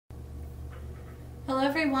Hello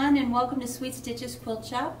everyone and welcome to Sweet Stitches Quilt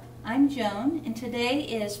Shop. I'm Joan and today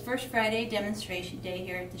is First Friday demonstration day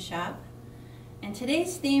here at the shop. And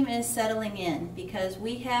today's theme is settling in because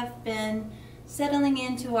we have been settling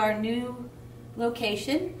into our new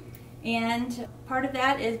location, and part of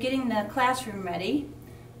that is getting the classroom ready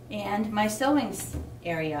and my sewing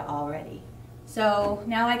area all ready. So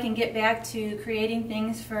now I can get back to creating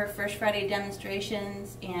things for First Friday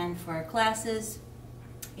demonstrations and for classes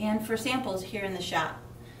and for samples here in the shop.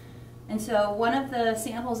 And so one of the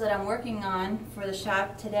samples that I'm working on for the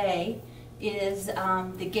shop today is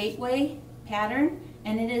the Gateway pattern,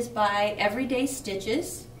 and it is by Everyday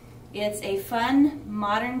Stitches. It's a fun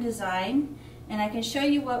modern design, and I can show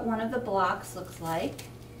you what one of the blocks looks like.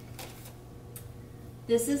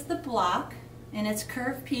 This is the block, and it's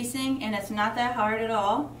curved piecing, and it's not that hard at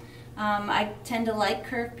all. I tend to like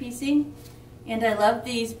curved piecing, and I love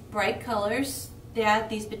these bright colors that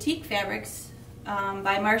these batik fabrics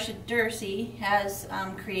by Marcia Dursey has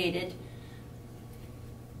created.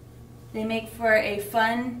 They make for a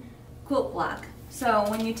fun quilt block. So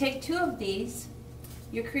when you take two of these,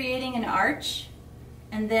 you're creating an arch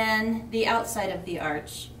and then the outside of the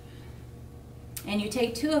arch. And you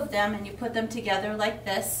take two of them and you put them together like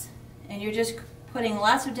this, and you're just putting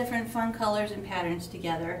lots of different fun colors and patterns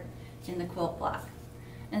together in the quilt block.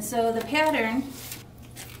 And so the pattern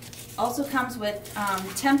also comes with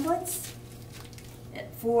templates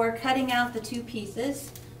for cutting out the two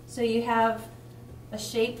pieces. So you have a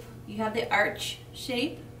shape, you have the arch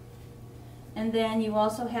shape, and then you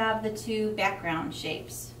also have the two background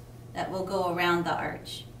shapes that will go around the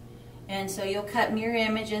arch. And so you'll cut mirror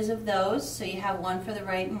images of those, so you have one for the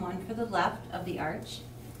right and one for the left of the arch.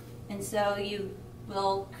 And so you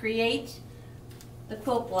will create the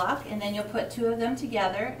quilt block, and then you'll put two of them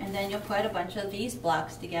together, and then you'll put a bunch of these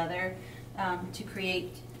blocks together to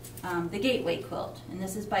create the Gateway quilt. And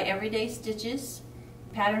this is by Everyday Stitches,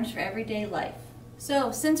 Patterns for Everyday Life. So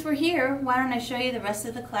since we're here, why don't I show you the rest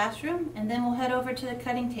of the classroom, and then we'll head over to the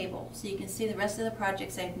cutting table so you can see the rest of the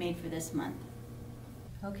projects I've made for this month.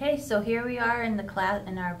 Okay, so here we are in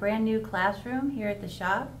our brand new classroom here at the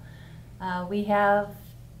shop. We have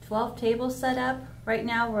 12 tables set up. Right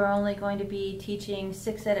now we're only going to be teaching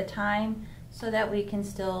 6 at a time so that we can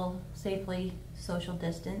still safely social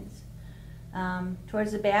distance.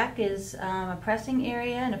 Towards the back is a pressing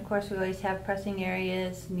area, and of course we always have pressing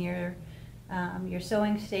areas near your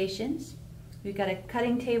sewing stations. We've got a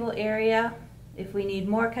cutting table area. If we need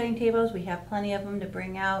more cutting tables, we have plenty of them to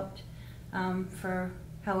bring out for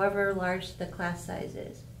however large the class size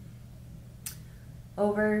is.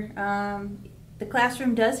 The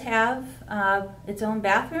classroom does have its own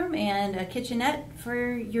bathroom and a kitchenette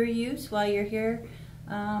for your use while you're here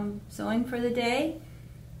sewing for the day.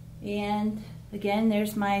 And again,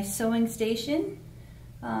 there's my sewing station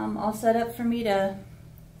all set up for me to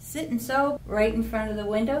sit and sew right in front of the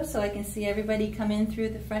window so I can see everybody come in through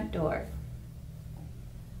the front door.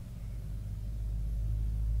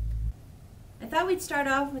 I thought we'd start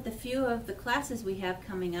off with a few of the classes we have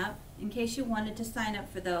coming up in case you wanted to sign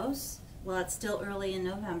up for those while it's still early in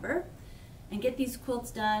November and get these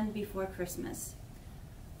quilts done before Christmas.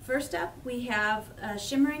 First up, we have a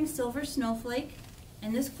shimmering silver snowflake,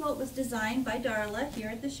 and this quilt was designed by Darla here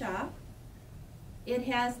at the shop. It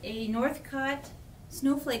has a Northcott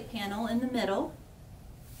snowflake panel in the middle,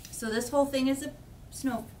 so this whole thing is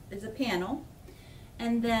a panel,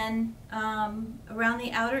 and then around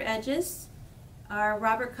the outer edges are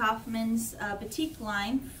Robert Kaufman's batik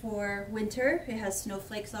line for winter. It has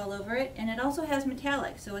snowflakes all over it, and it also has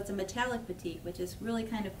metallic, so it's a metallic batik, which is really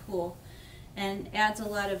kind of cool and adds a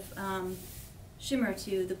lot of shimmer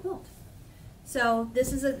to the quilt. So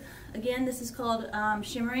this is this is called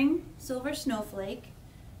Shimmering Silver Snowflake,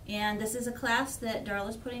 and this is a class that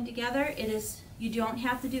Darla's putting together. You don't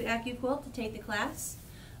have to do AccuQuilt to take the class.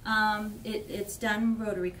 It's done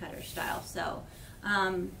rotary cutter style, so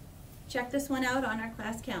check this one out on our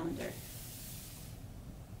class calendar.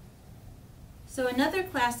 So another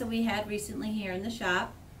class that we had recently here in the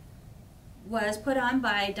shop was put on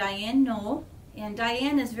by Diane Knoll, and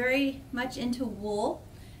Diane is very much into wool,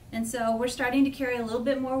 and so we're starting to carry a little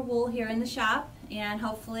bit more wool here in the shop, and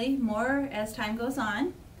hopefully more as time goes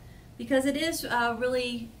on, because it is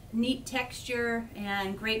really neat texture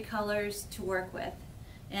and great colors to work with.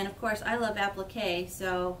 And of course I love applique,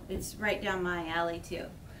 so it's right down my alley too.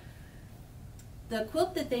 The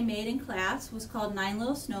quilt that they made in class was called 9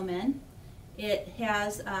 Little Snowmen. It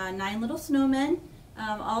has 9 little snowmen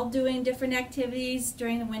all doing different activities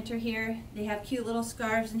during the winter here. They have cute little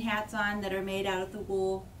scarves and hats on that are made out of the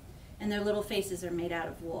wool, and their little faces are made out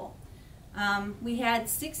of wool. We had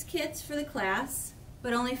 6 kits for the class,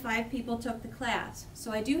 but only 5 people took the class.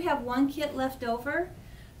 So I do have 1 kit left over.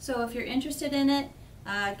 So if you're interested in it,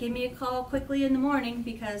 give me a call quickly in the morning,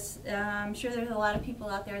 because I'm sure there's a lot of people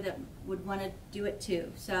out there that would want to do it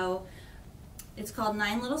too. So it's called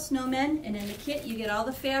 9 Little Snowmen, and in the kit you get all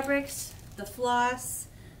the fabrics, the floss,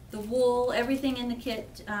 the wool, everything in the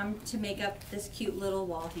kit to make up this cute little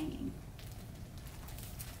wall hanging.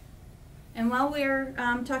 And while we're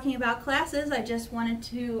talking about classes, I just wanted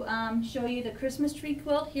to show you the Christmas tree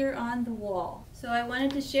quilt here on the wall. So I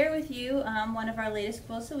wanted to share with you one of our latest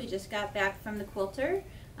quilts that we just got back from the quilter,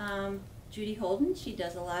 Judy Holden. She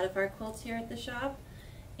does a lot of our quilts here at the shop.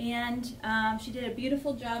 And she did a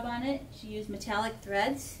beautiful job on it. She used metallic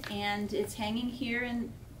threads, and it's hanging here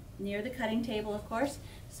near the cutting table, of course,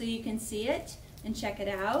 so you can see it and check it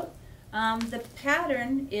out. The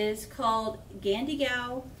pattern is called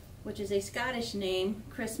Gandygow, which is a Scottish name,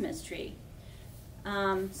 Christmas tree.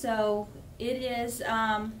 So it is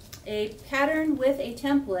a pattern with a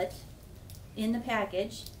template in the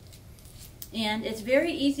package, and it's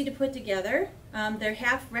very easy to put together. They're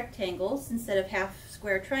half rectangles. Instead of half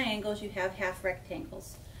square triangles, you have half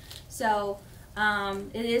rectangles. So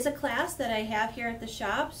it is a class that I have here at the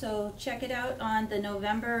shop, so check it out on the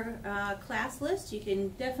November class list. You can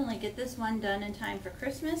definitely get this one done in time for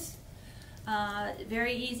Christmas.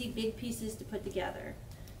 Very easy, big pieces to put together.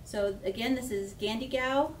 So again, this is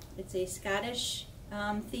Gandygow. It's a Scottish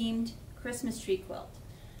themed Christmas tree quilt.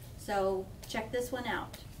 So check this one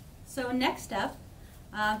out. So next up,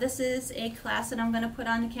 this is a class that I'm going to put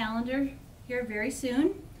on the calendar here very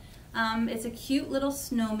soon. It's a cute little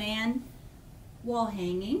snowman wall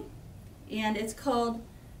hanging, and it's called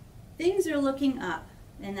Things Are Looking Up,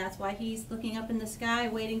 and that's why he's looking up in the sky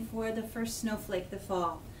waiting for the first snowflake to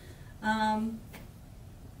fall.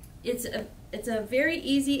 It's a very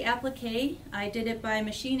easy applique. I did it by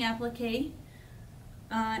machine applique,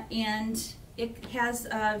 and it has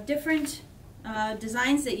different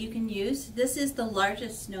designs that you can use. This is the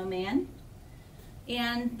largest snowman,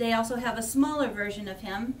 and they also have a smaller version of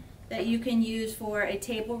him that you can use for a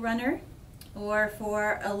table runner or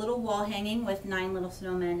for a little wall hanging with 9 little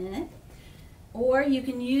snowmen in it. Or you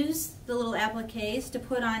can use the little appliques to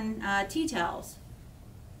put on tea towels.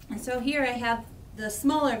 And so here I have the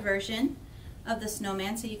smaller version of the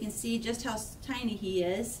snowman, so you can see just how tiny he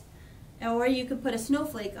is. Or you could put a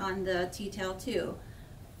snowflake on the tea towel too.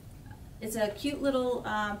 It's a cute little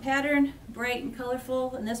pattern, bright and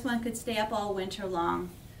colorful, and this one could stay up all winter long.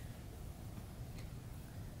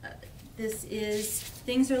 This is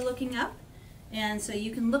Things Are Looking Up, and so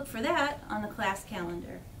you can look for that on the class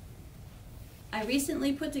calendar. I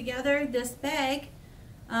recently put together this bag.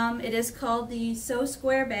 It is called the Sew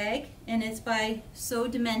Square bag, and it's by Sew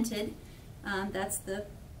Demented. That's the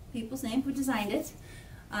people's name who designed it.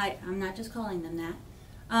 I'm not just calling them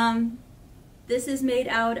that. This is made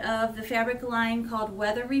out of the fabric line called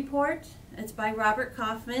Weather Report. It's by Robert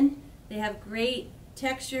Kaufman. They have great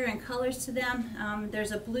texture and colors to them.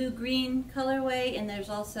 There's a blue-green colorway, and there's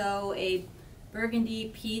also a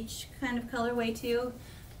burgundy peach kind of colorway too.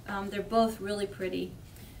 They're both really pretty.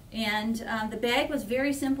 And the bag was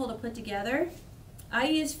very simple to put together. I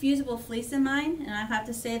used fusible fleece in mine, and I have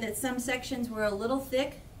to say that some sections were a little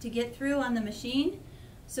thick to get through on the machine.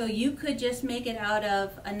 So you could just make it out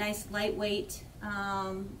of a nice lightweight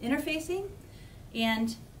interfacing,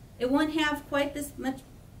 and it won't have quite this much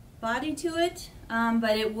body to it,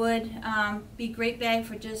 but it would be a great bag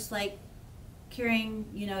for just like carrying,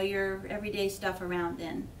 you know, your everyday stuff around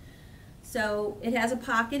in. So it has a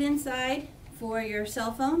pocket inside for your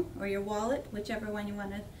cell phone or your wallet, whichever one you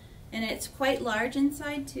want to, and it's quite large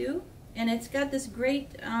inside too, and it's got this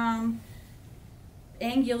great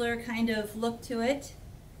angular kind of look to it.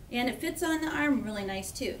 And it fits on the arm really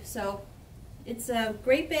nice too. So it's a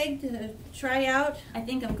great bag to try out. I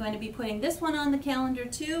think I'm going to be putting this one on the calendar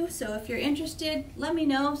too. So if you're interested, let me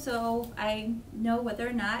know so I know whether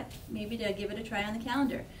or not maybe to give it a try on the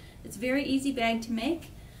calendar. It's a very easy bag to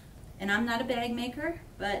make, and I'm not a bag maker,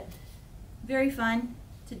 but very fun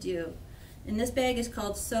to do. And this bag is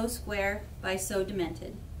called Sew Square by Sew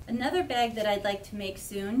Demented. Another bag that I'd like to make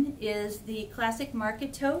soon is the Classic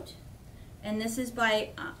Market Tote. And this is by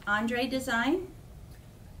Andre Design.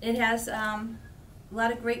 It has a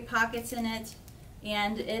lot of great pockets in it,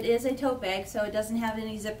 and it is a tote bag, so it doesn't have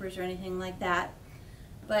any zippers or anything like that.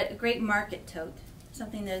 But a great market tote,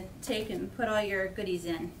 something to take and put all your goodies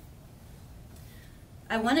in.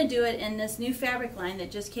 I want to do it in this new fabric line that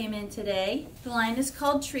just came in today. The line is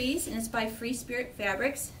called Trees, and it's by Free Spirit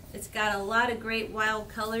Fabrics. It's got a lot of great wild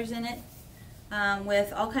colors in it,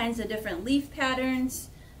 with all kinds of different leaf patterns.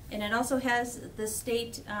 And it also has the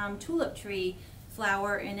state tulip tree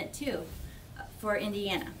flower in it too for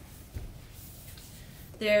Indiana.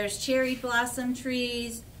 There's cherry blossom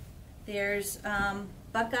trees. There's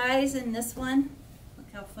buckeyes in this one. Look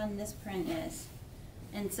how fun this print is.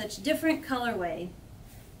 And such different colorway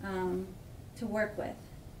to work with.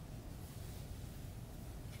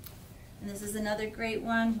 And this is another great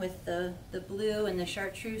one with the blue and the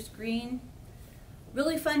chartreuse green.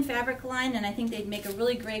 Really fun fabric line, and I think they'd make a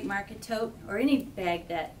really great market tote or any bag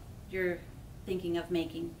that you're thinking of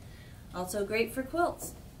making. Also great for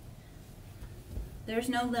quilts. There's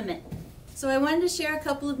no limit. So I wanted to share a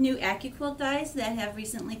couple of new AccuQuilt dies that have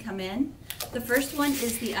recently come in. The first one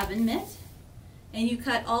is the oven mitt, and you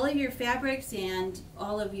cut all of your fabrics and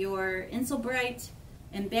all of your Insulbright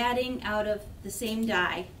and batting out of the same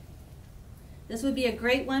die. This would be a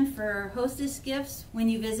great one for hostess gifts when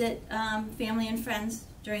you visit family and friends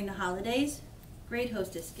during the holidays. Great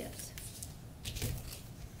hostess gifts.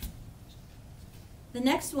 The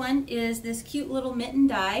next one is this cute little mitten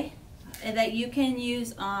die that you can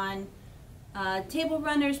use on table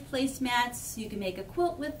runners, placemats. You can make a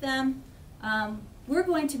quilt with them. We're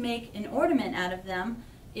going to make an ornament out of them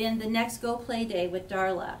in the next Go Play Day with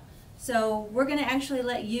Darla. So we're going to actually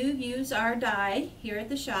let you use our die here at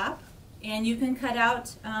the shop, and you can cut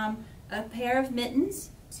out a pair of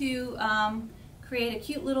mittens to create a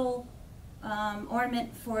cute little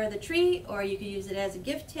ornament for the tree, or you can use it as a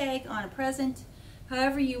gift tag on a present,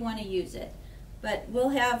 however you want to use it. But we'll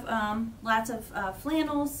have lots of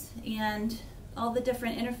flannels and all the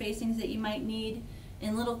different interfacings that you might need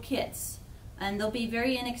in little kits. And they'll be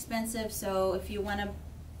very inexpensive, so if you want to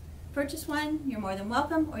purchase one, you're more than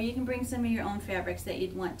welcome, or you can bring some of your own fabrics that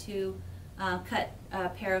you'd want to cut a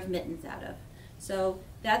pair of mittens out of. So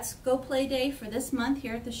that's Go Play Day for this month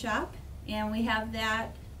here at the shop, and we have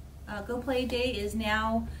that Go Play Day is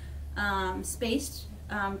now spaced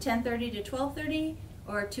 10:30 to 12:30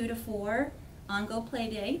 or 2 to 4 on Go Play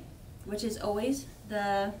Day, which is always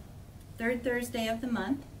the third Thursday of the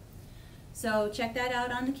month. So check that out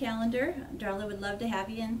on the calendar. Darla would love to have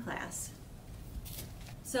you in class.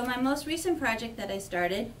 So my most recent project that I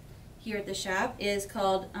started here at the shop is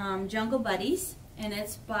called Jungle Buddies, and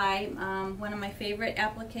it's by one of my favorite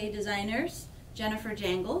applique designers, Jennifer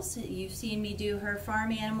Jangles. You've seen me do her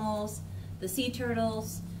farm animals, the sea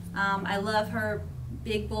turtles. I love her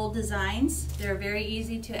big, bold designs. They're very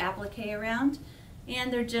easy to applique around,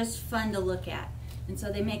 and they're just fun to look at. And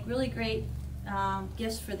so they make really great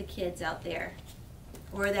gifts for the kids out there,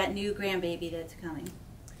 or that new grandbaby that's coming.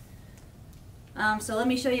 So let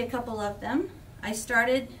me show you a couple of them. I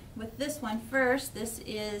started with this one first. This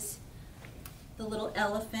is the little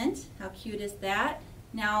elephant. How cute is that?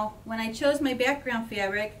 Now, when I chose my background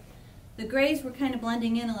fabric, the grays were kind of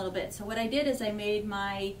blending in a little bit. So what I did is I made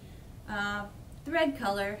my thread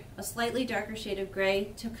color a slightly darker shade of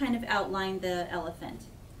gray to kind of outline the elephant.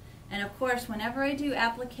 And of course, whenever I do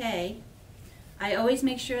applique, I always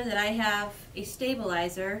make sure that I have a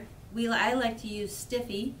stabilizer. I like to use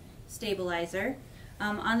Stiffy stabilizer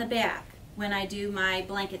on the back when I do my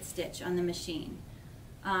blanket stitch on the machine.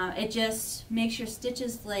 It just makes your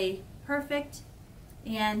stitches lay perfect,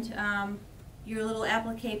 and your little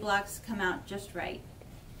applique blocks come out just right.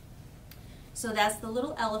 So that's the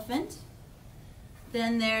little elephant.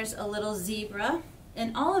 Then there's a little zebra,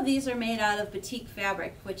 and all of these are made out of batik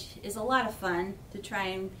fabric, which is a lot of fun to try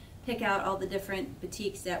and pick out all the different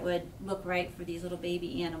batiks that would look right for these little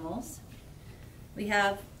baby animals. We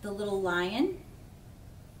have the little lion.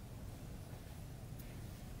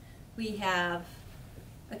 We have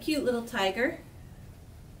a cute little tiger.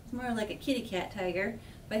 It's more like a kitty cat tiger,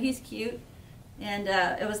 but he's cute. And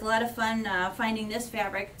it was a lot of fun finding this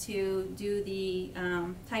fabric to do the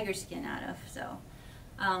tiger skin out of. So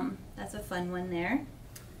that's a fun one there.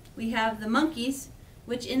 We have the monkeys,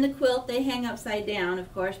 which in the quilt they hang upside down,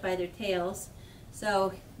 of course, by their tails.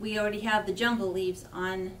 So we already have the jungle leaves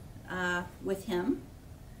on with him.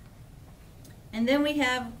 And then we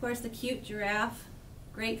have, of course, the cute giraffe.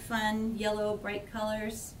 Great fun, yellow, bright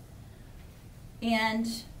colors. And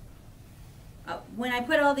when I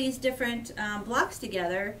put all these different blocks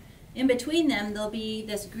together, in between them there'll be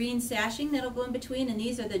this green sashing that'll go in between, and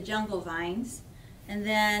these are the jungle vines. And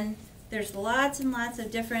then there's lots and lots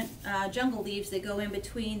of different jungle leaves that go in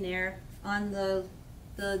between there on the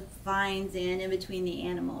vines and in between the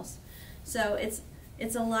animals. So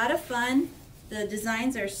it's a lot of fun. The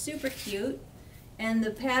designs are super cute, and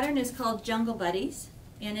the pattern is called Jungle Buddies,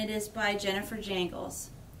 and it is by Jennifer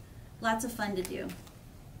Jangles. Lots of fun to do.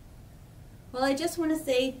 Well, I just want to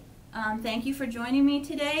say thank you for joining me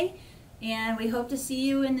today, and we hope to see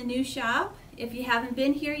you in the new shop. If you haven't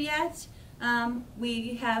been here yet,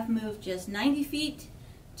 we have moved just 90 feet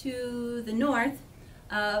to the north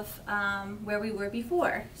of where we were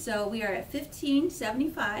before. So we are at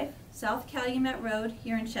 1575 South Calumet Road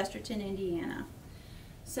here in Chesterton, Indiana.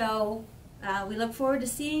 So we look forward to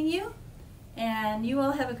seeing you, and you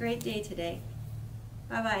all have a great day today.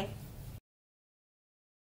 Bye-bye.